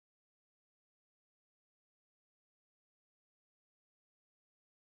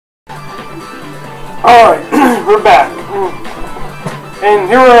Alright, we're back. And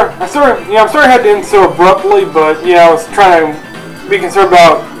here we're, I'm sorry I had to end so abruptly, but yeah, I was trying to be concerned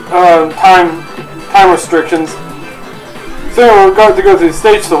about time restrictions. So anyway, we're going to go through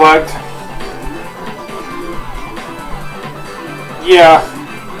stage select. Yeah.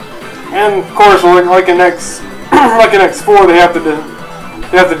 And of course, like an X4, they have to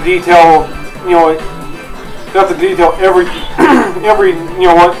detail, they have to detail every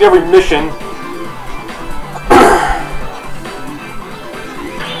every mission.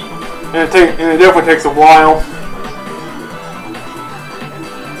 And it definitely takes a while.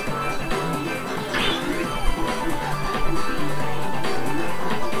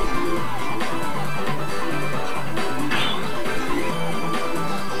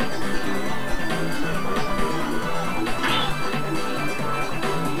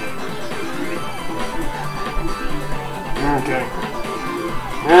 Okay.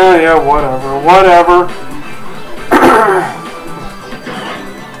 Yeah, whatever.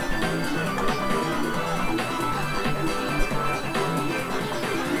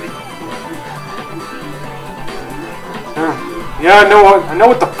 Yeah, I know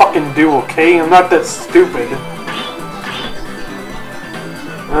what to fucking do, okay? I'm not that stupid.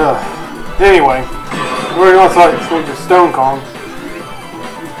 Anyway, we're going to switch to Stone Kong.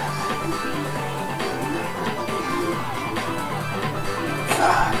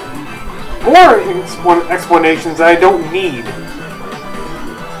 God. More explanations I don't need.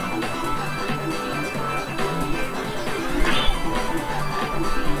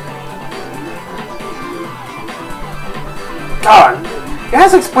 God, it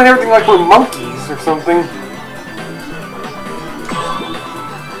has to explain everything like we're monkeys or something.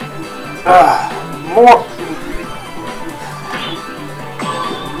 More.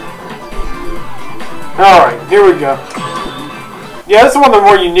 Alright, here we go. Yeah, this is one of the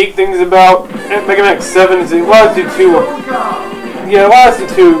more unique things about Mega Man X7 is it allows you to,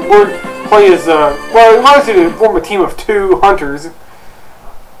 play as, it allows you to form a team of 2 hunters.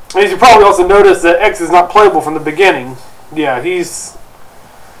 As you probably also notice that X is not playable from the beginning. Yeah, he's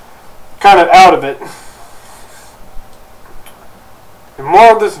kind of out of it. And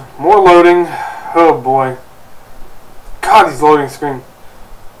more of this, more loading. Oh boy. God, these loading screen.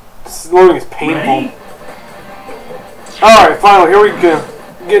 This loading is painful. Alright, finally, here we go.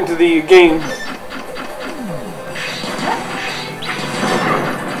 Get into the game.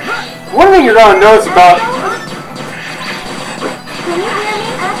 One thing you're going to notice about...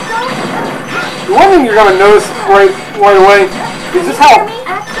 One thing you're going to notice right away is just how...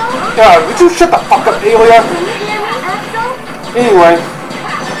 would you shut the fuck up, Alia? Anyway,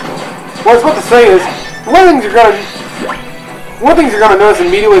 what I was about to say is, one thing you're going to notice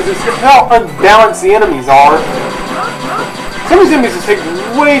immediately is just how unbalanced the enemies are. Some of these enemies just take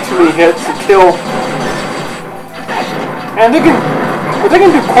way too many hits to kill, and they can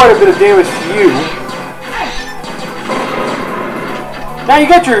do quite a bit of damage to you. Now you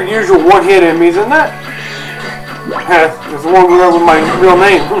got your usual one-hit enemies, and that there's one with my real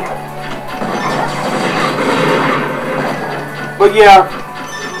name. But yeah,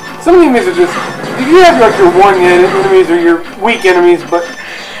 some of the enemies are just you have like your one-hit enemies or your weak enemies, but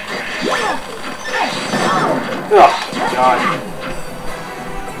oh god.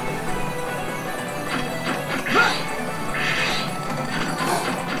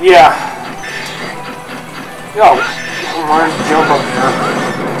 Yeah. Yo, come on, jump up there.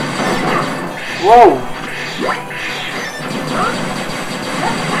 Whoa.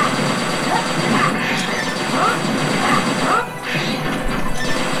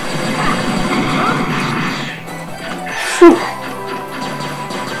 Whew.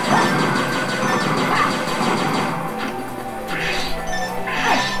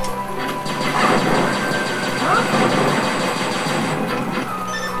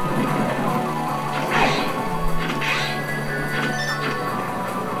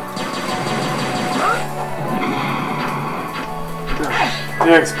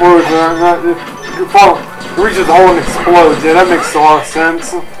 Yeah, explodes. It reaches the hole and explodes. Yeah, that makes a lot of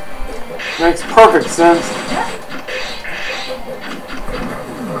sense. Makes perfect sense.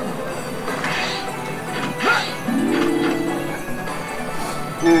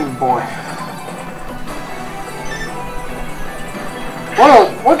 Boy.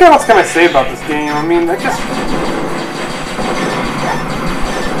 What else can I say about this game? I mean, that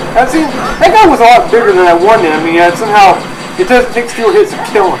guy was a lot bigger than that one enemy, yet somehow it takes fewer hits to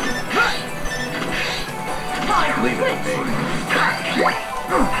kill him.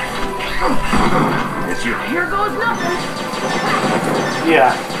 Here goes nothing.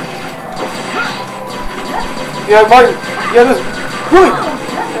 Yeah. Yeah, this really.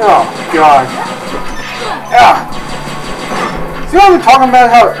 Oh god. Ah! See what I'm talking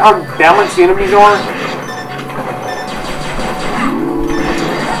about? How balanced the enemies are?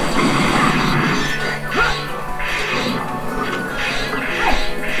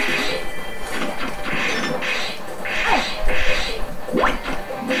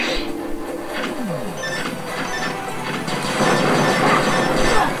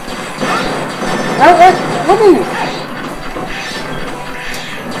 What are you?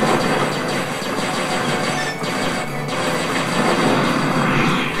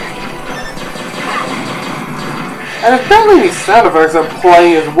 And there's barely any sound effects that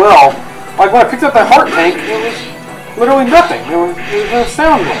play as well. Like when I picked up that heart tank, it was literally nothing. There was no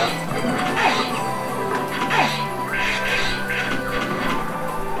sound there.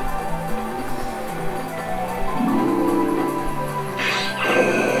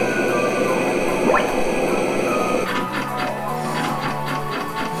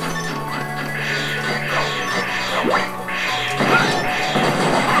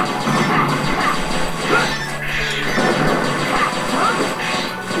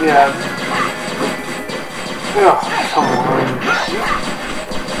 Yeah. Ugh, come on.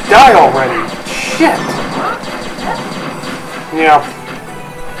 Die already. Shit. Yeah.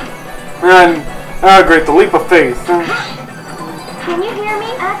 And, great, the leap of faith. Can you hear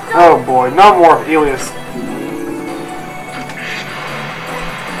me, Axel? Oh boy, not more of Elias.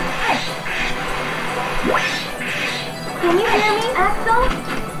 Can you hear me, Axel?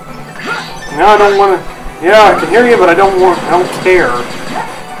 No, I don't want to. Yeah, I can hear you, but I don't care.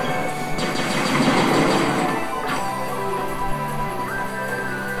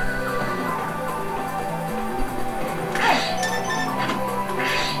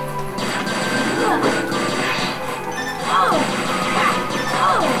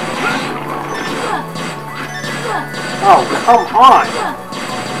 Oh, come on!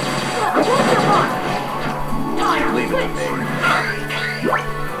 Leave it to me.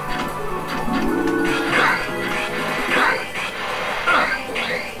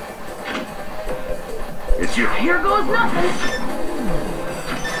 It's your here goes nothing.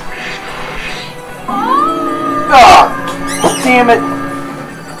 Oh, damn it!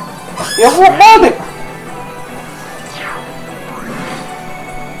 Yeah, what was it?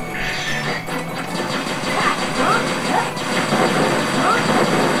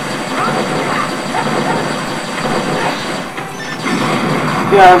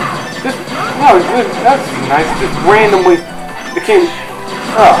 Yeah, just no, that's nice. Just randomly became.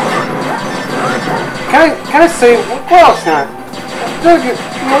 Oh, can I say what else can I?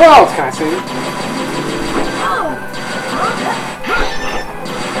 What else can I say?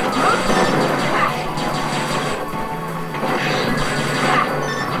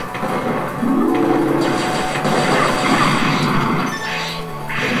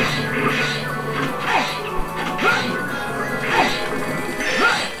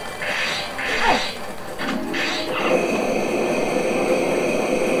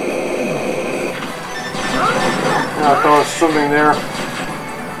 I thought there was something there.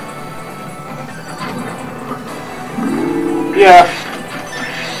 Yeah.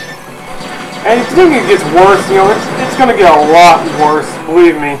 And you think it gets worse, you know, it's gonna get a lot worse,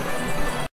 believe me.